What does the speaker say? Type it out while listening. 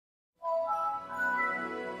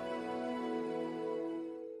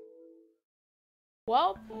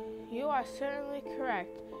Well, you are certainly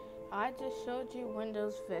correct. I just showed you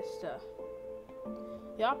Windows Vista,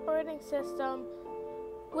 the operating system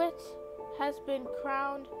which has been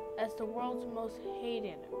crowned as the world's most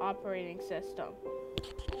hated operating system.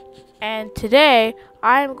 And today,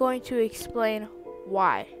 I am going to explain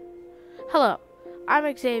why. Hello,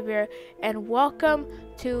 I'm Xavier, and welcome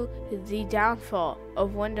to the downfall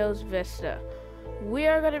of Windows Vista. We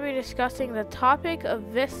are going to be discussing the topic of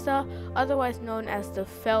Vista, otherwise known as the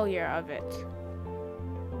failure of it.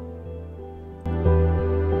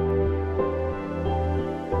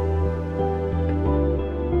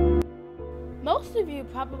 Most of you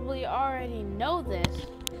probably already know this,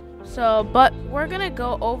 but we're going to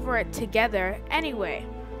go over it together anyway.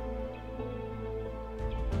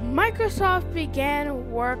 Microsoft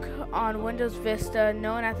began work on Windows Vista,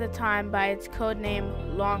 known at the time by its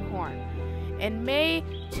codename Longhorn. In May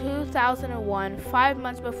 2001, 5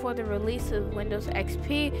 months before the release of Windows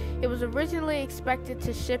XP, it was originally expected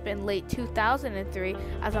to ship in late 2003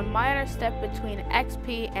 as a minor step between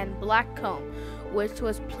XP and Blackcomb, which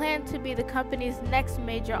was planned to be the company's next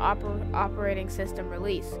major operating system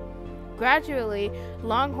release. Gradually,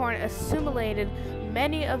 Longhorn assimilated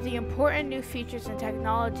many of the important new features and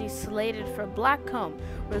technologies slated for Blackcomb,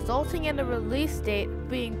 resulting in the release date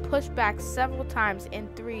being pushed back several times in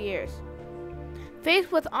 3 years.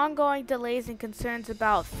 Faced with ongoing delays and concerns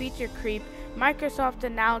about feature creep, Microsoft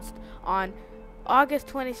announced on August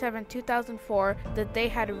 27, 2004 that they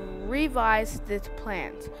had revised its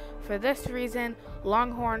plans. For this reason,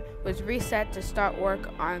 Longhorn was reset to start work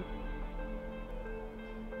on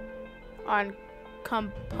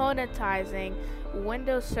componentizing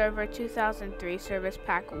Windows Server 2003 Service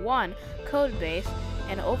Pack 1 codebase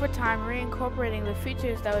and over time reincorporating the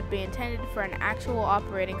features that would be intended for an actual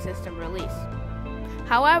operating system release.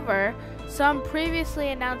 However, some previously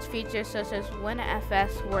announced features such as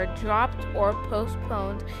WinFS were dropped or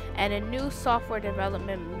postponed, and a new software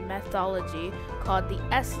development methodology called the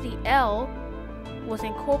SDL was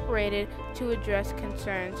incorporated to address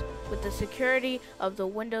concerns with the security of the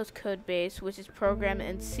Windows codebase, which is programmed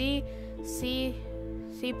in C, C++,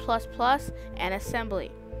 and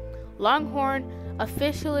assembly. Longhorn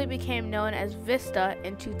officially became known as Vista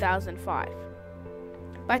in 2005.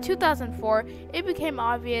 By 2004, it became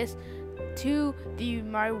obvious to the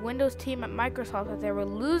Windows team at Microsoft that they were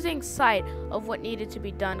losing sight of what needed to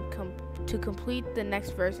be done to complete the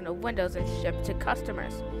next version of Windows and ship to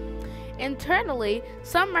customers. Internally,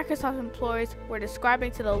 some Microsoft employees were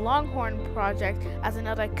describing to the Longhorn project as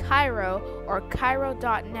another Cairo or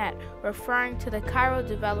Cairo.net, referring to the Cairo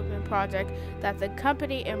development project that the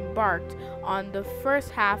company embarked on the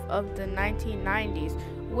first half of the 1990s,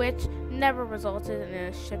 which never resulted in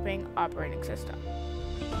a shipping operating system.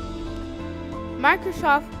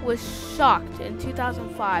 Microsoft was shocked in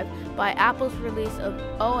 2005 by Apple's release of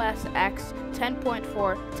OS X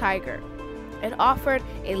 10.4 Tiger. It offered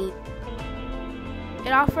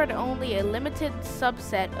only a limited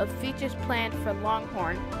subset of features planned for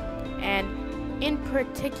Longhorn, and in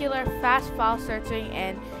particular fast file searching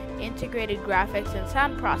and integrated graphics and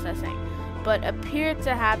sound processing, but appeared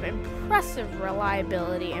to have impressive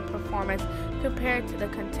reliability and performance compared to the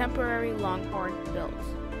contemporary Longhorn builds.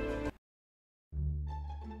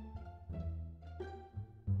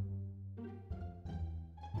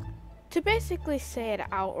 To basically say it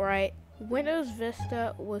outright, Windows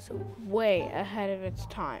Vista was way ahead of its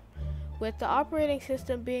time. With the operating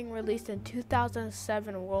system being released in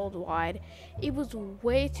 2007 worldwide, it was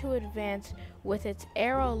way too advanced with its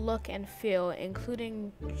era look and feel,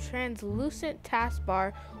 including translucent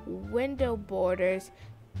taskbar, window borders,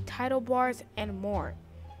 title bars, and more.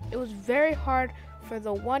 It was very hard for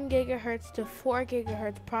the 1 GHz to 4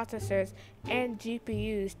 GHz processors and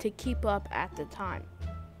GPUs to keep up at the time,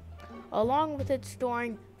 along with it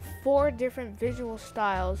storing 4 different visual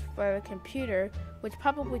styles for the computer, which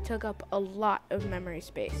probably took up a lot of memory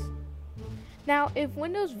space. Now, if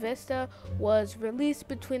Windows Vista was released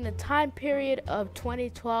between the time period of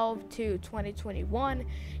 2012 to 2021,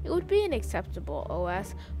 it would be an acceptable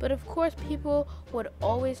OS, but of course people would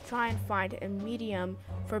always try and find a medium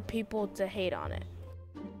for people to hate on it.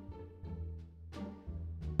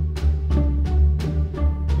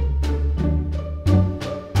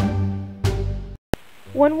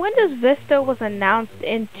 When Windows Vista was announced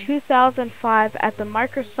in 2005 at the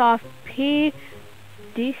Microsoft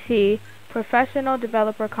PDC Professional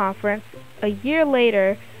Developer Conference, a year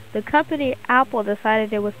later, the company Apple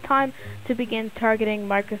decided it was time to begin targeting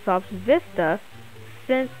Microsoft's Vista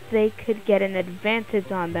since they could get an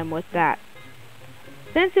advantage on them with that.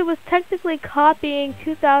 Since it was technically copying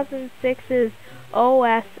 2006's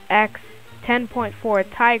OS X 10.4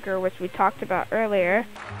 Tiger, which we talked about earlier.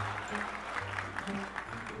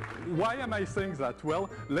 Why am I saying that? Well,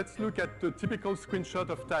 let's look at the typical screenshot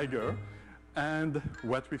of Tiger and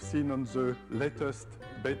what we've seen on the latest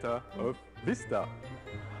beta of Vista.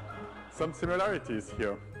 Some similarities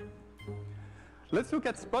here. Let's look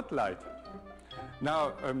at Spotlight.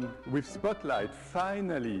 Now, with Spotlight,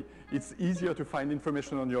 finally, it's easier to find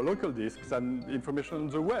information on your local disks than information on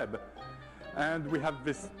the web. And we have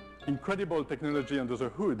this incredible technology under the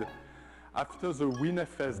hood. After the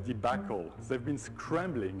WinFS debacle, they've been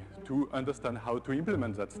scrambling to understand how to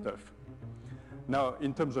implement that stuff. Now,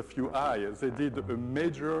 in terms of UI, they did a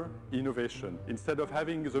major innovation. Instead of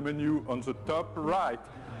having the menu on the top right,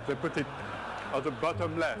 they put it on the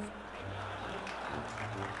bottom left.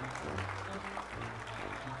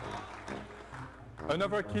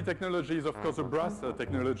 Another key technology is, of course, the browser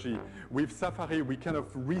technology. With Safari, we kind of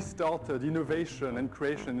restarted innovation and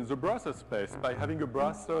creation in the browser space by having a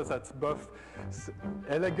browser that's both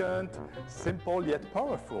elegant, simple, yet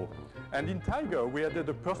powerful. And in Tiger, we added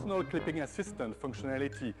a personal clipping assistant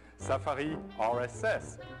functionality, Safari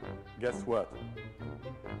RSS. Guess what?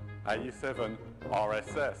 IE7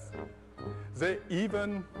 RSS. They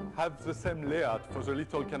even have the same layout for the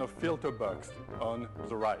little kind of filter box on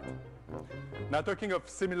the right. Now, talking of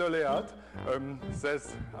similar layout,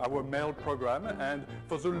 there's our mail program, and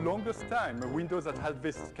for the longest time, Windows that had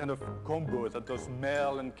this kind of combo that does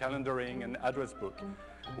mail and calendaring and address book.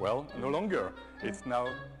 Well, no longer. It's now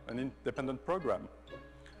an independent program.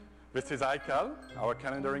 This is iCal, our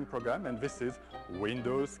calendaring program, and this is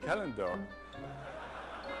Windows Calendar.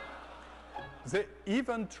 They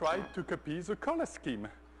even tried to copy the color scheme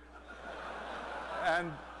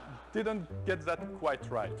and didn't get that quite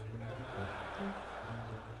right.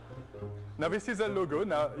 Now, this is a logo.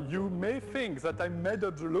 Now, you may think that I made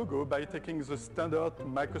up the logo by taking the standard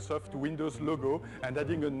Microsoft Windows logo and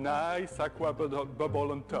adding a nice aqua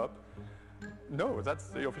bubble on top. No, that's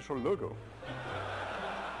the official logo.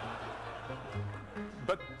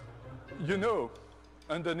 But, you know,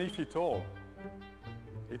 underneath it all,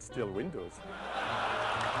 it's still Windows.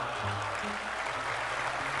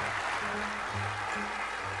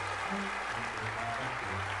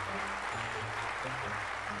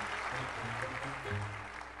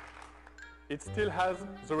 It still has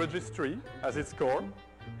the registry as its core.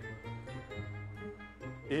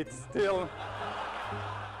 It's still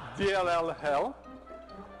DLL hell.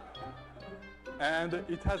 And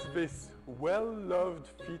it has this well-loved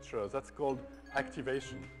feature that's called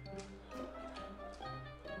activation.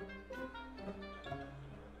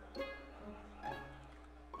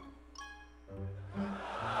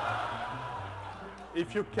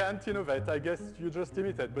 If you can't innovate, I guess you just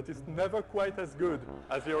imitate, but it's never quite as good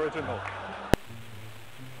as the original.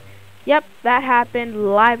 Yep, that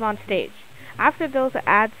happened live on stage. After those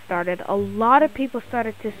ads started, a lot of people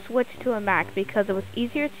started to switch to a Mac because it was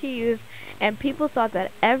easier to use, and people thought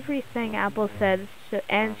that everything Apple said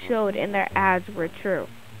and showed in their ads were true.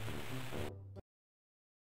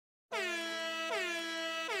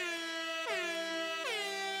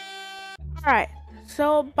 Alright,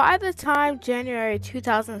 so by the time January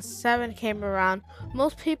 2007 came around,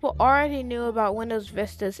 most people already knew about Windows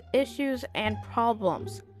Vista's issues and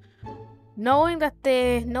problems.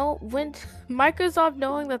 Microsoft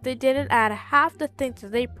knowing that they didn't add half the things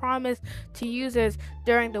that they promised to users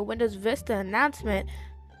during the Windows Vista announcement,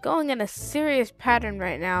 going in a serious pattern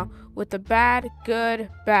right now with the bad, good,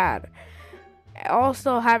 bad.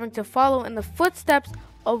 Also having to follow in the footsteps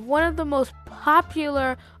of one of the most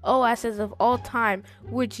popular OSs of all time,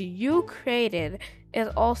 which you created, is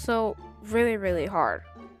also really, really hard.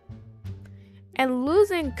 And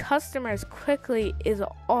losing customers quickly is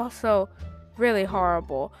also really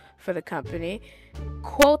horrible for the company.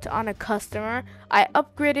 Quote on a customer, "I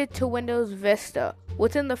upgraded to Windows Vista.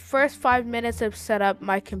 Within the first 5 minutes of setup,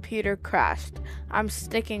 my computer crashed. I'm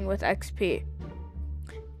sticking with XP."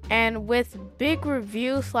 And with big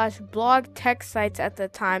review/blog tech sites at the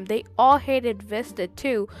time, they all hated Vista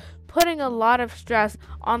too, putting a lot of stress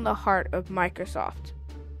on the heart of Microsoft.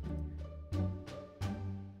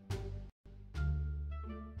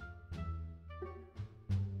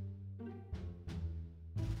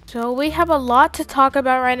 So we have a lot to talk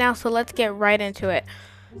about right now, so let's get right into it.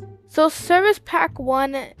 So Service Pack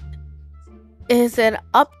 1 is an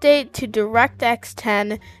update to DirectX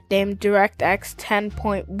 10 named DirectX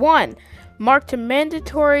 10.1, marked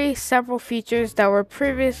mandatory several features that were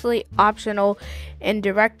previously optional in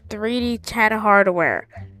Direct 3D 10 hardware.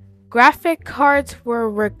 Graphic cards were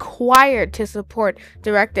required to support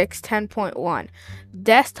DirectX 10.1.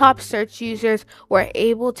 Desktop search users were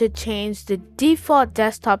able to change the default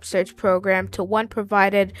desktop search program to one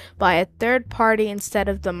provided by a third party instead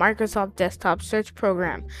of the Microsoft desktop search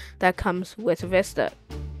program that comes with Vista.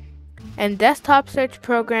 And desktop search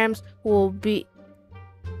programs will be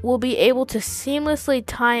able to seamlessly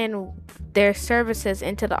tie in their services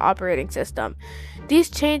into the operating system. These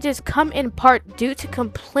changes come in part due to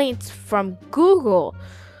complaints from Google,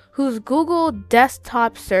 whose Google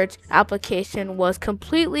desktop search application was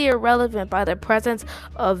completely irrelevant by the presence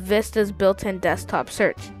of Vista's built-in desktop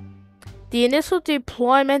search. The initial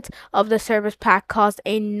deployment of the service pack caused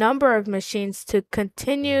a number of machines to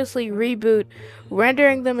continuously reboot,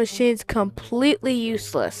 rendering the machines completely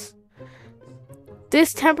useless.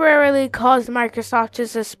 This temporarily caused Microsoft to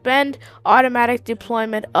suspend automatic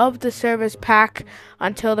deployment of the service pack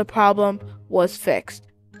until the problem was fixed.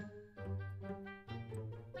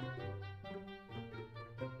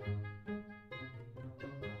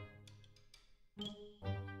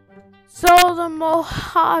 So the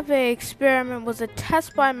Mojave experiment was a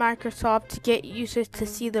test by Mojave to get users to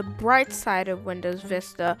see the bright side of Windows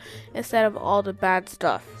Vista instead of all the bad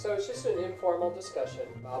stuff. So it's just an informal discussion.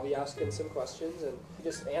 I'll be asking some questions and you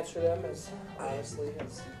just answer them as honestly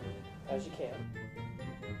as you can.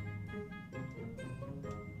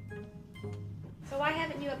 So why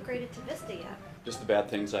haven't you upgraded to Vista yet? Just the bad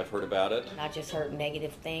things I've heard about it. I just heard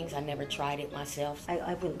negative things. I never tried it myself.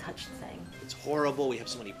 I wouldn't touch the thing. It's horrible. We have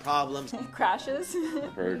so many problems. Crashes.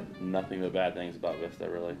 I've heard nothing but bad things about Vista,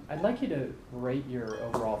 really. I'd like you to rate your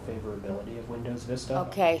overall favorability of Windows Vista.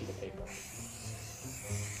 Okay. To the paper.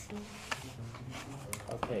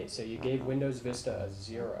 Okay, so you gave Windows Vista a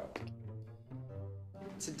 0.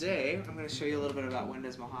 Today, I'm going to show you a little bit about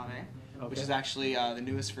Windows Mojave, which is actually the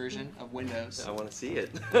newest version of Windows. I want to see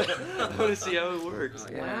it. I want to see how it works.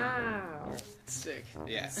 Wow. Sick.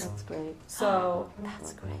 Yeah. That's great. So,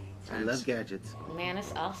 that's great. I love gadgets. Man,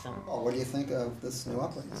 it's awesome. Oh, what do you think of this new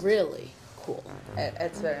operating system? Really cool.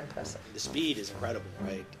 It's very impressive. The speed is incredible,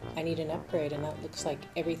 right? I need an upgrade, and that looks like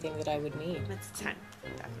everything that I would need. It's 10,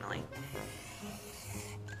 definitely.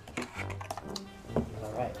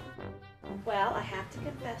 All right. Well, I have to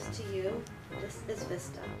confess to you, this is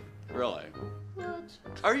Vista. Really?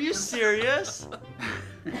 Are you serious?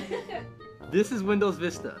 This is Windows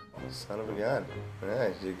Vista. Son of a gun. Yeah,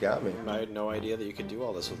 you got me. I had no idea that you could do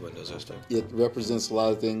all this with Windows Vista. It represents a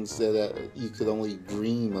lot of things that you could only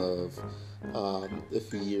dream of a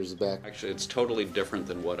few years back. Actually, it's totally different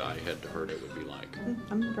than what I had heard it would be like.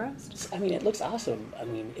 I'm impressed. I mean, it looks awesome. I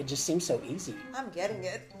mean, it just seems so easy. I'm getting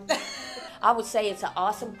it. I would say it's an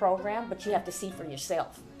awesome program, but you have to see for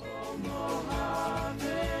yourself.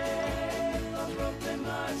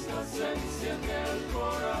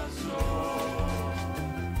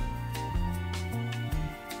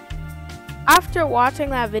 After watching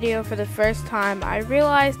that video for the first time, I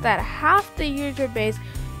realized that half the user base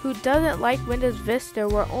who doesn't like Windows Vista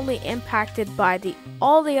were only impacted by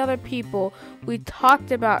all the other people we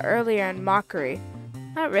talked about earlier in Mockery.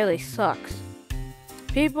 That really sucks.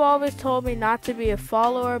 People always told me not to be a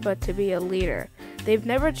follower but to be a leader. They've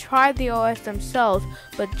never tried the OS themselves,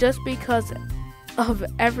 but just because of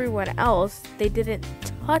everyone else, they didn't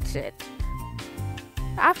touch it.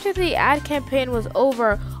 After the ad campaign was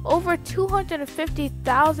over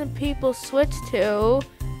 250,000 people switched to,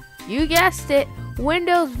 you guessed it,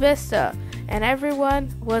 Windows Vista, and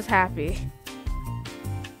everyone was happy.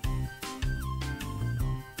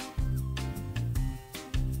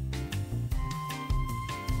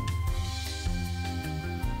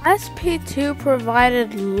 SP2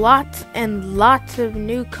 provided lots and lots of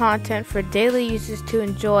new content for daily users to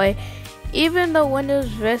enjoy. Even though Windows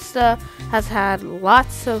Vista has had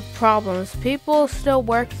lots of problems, people still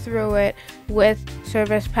work through it with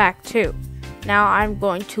Service Pack 2. Now I'm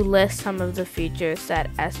going to list some of the features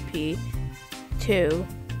that SP2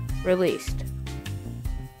 released.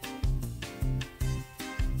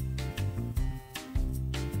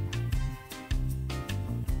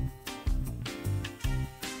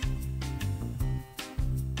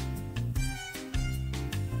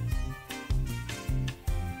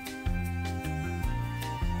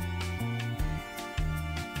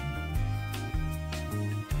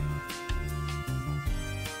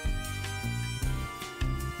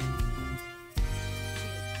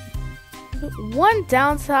 One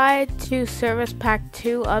downside to Service Pack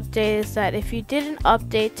 2 update is that if you didn't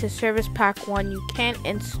update to Service Pack 1, you can't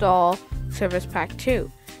install Service Pack 2.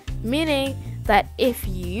 Meaning that if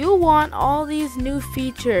you want all these new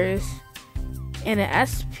features in an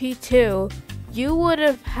SP2, you would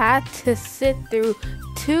have had to sit through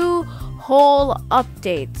 2 whole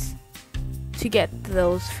updates to get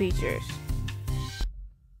those features.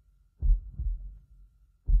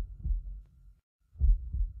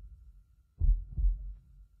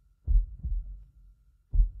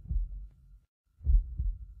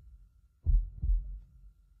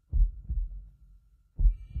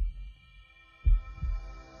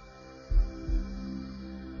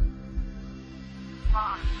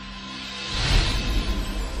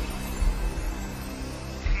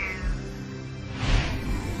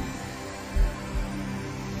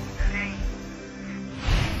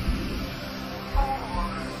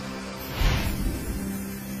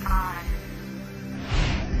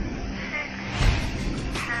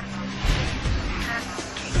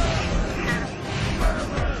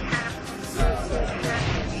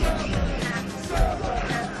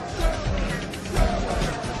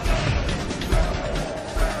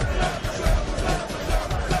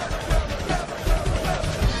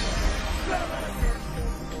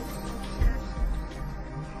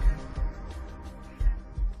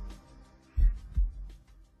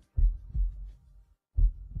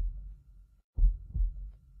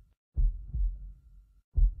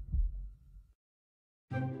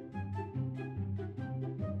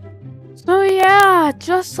 So yeah,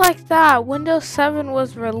 just like that, Windows 7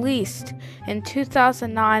 was released in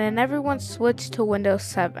 2009 and everyone switched to Windows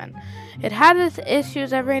 7. It had its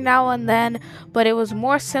issues every now and then, but it was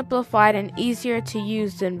more simplified and easier to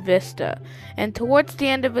use than Vista. And towards the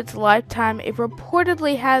end of its lifetime, it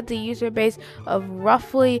reportedly had the user base of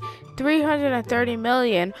roughly 330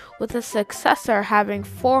 million, with a successor having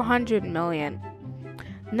 400 million.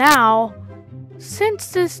 Now, since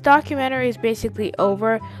this documentary is basically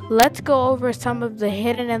over, let's go over some of the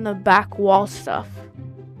hidden in the back wall stuff.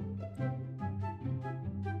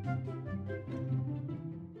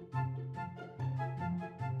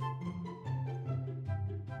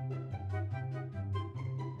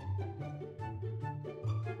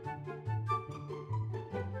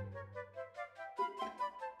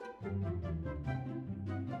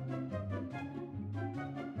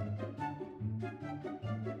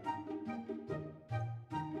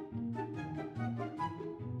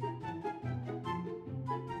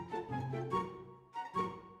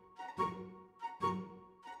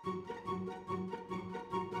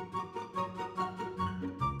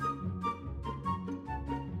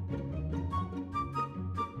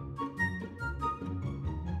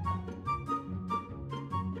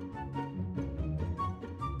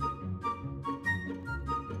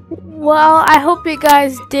 Well, I hope you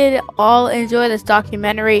guys did all enjoy this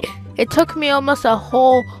documentary. It took me almost a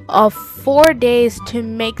whole 4 days to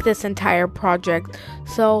make this entire project.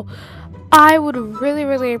 So I would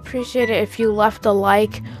really appreciate it if you left a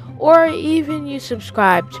like or even you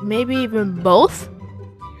subscribed, maybe even both.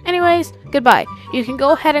 Anyways, goodbye. You can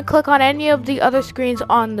go ahead and click on any of the other screens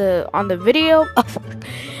on the video.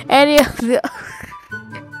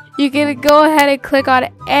 You can go ahead and click on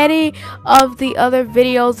any of the other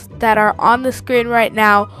videos that are on the screen right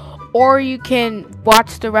now, or you can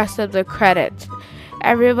watch the rest of the credits.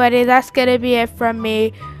 Everybody, that's gonna be it from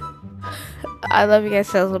me. I love you guys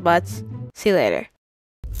so much. See you later.